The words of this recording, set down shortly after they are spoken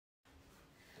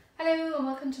Hello and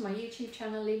welcome to my YouTube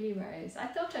channel Lily Rose. I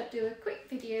thought I'd do a quick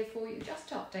video for you just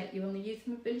to update you on the Youth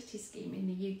Mobility Scheme in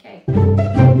the UK.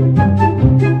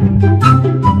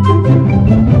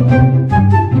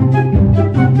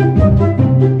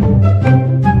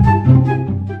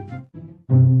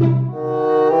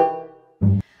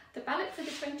 The ballot for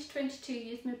the 2022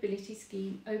 Youth Mobility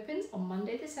Scheme opens on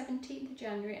Monday the 17th of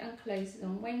January and closes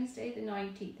on Wednesday the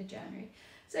 19th of January.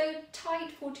 So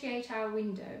tight 48-hour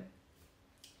window.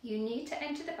 You need to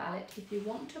enter the ballot if you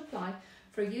want to apply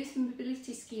for a Youth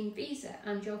Mobility Scheme visa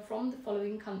and you're from the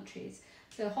following countries.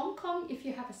 So Hong Kong if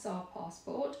you have a SAR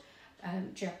passport,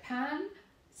 Japan,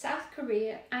 South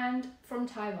Korea and from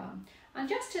Taiwan. And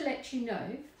just to let you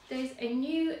know, there's a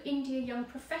new India Young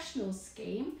Professionals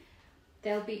scheme.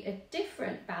 There'll be a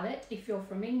different ballot if you're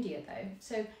from India though.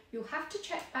 So you'll have to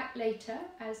check back later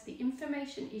as the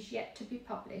information is yet to be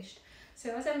published.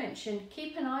 So as I mentioned,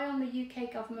 keep an eye on the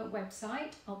UK government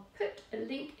website. I'll put a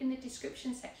link in the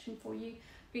description section for you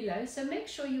below. So make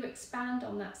sure you expand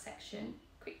on that section.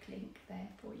 Quick link there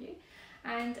for you.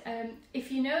 And if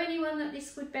you know anyone that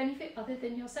this would benefit other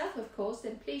than yourself, of course,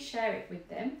 then please share it with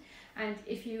them. And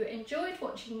if you enjoyed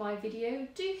watching my video,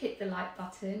 do hit the like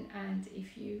button. And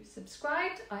if you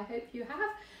subscribed, I hope you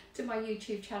have, to my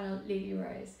YouTube channel, Lily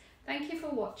Rose. Thank you for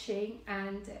watching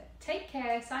and take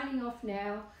care. Signing off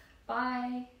now.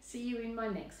 Bye. See you in my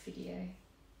next video.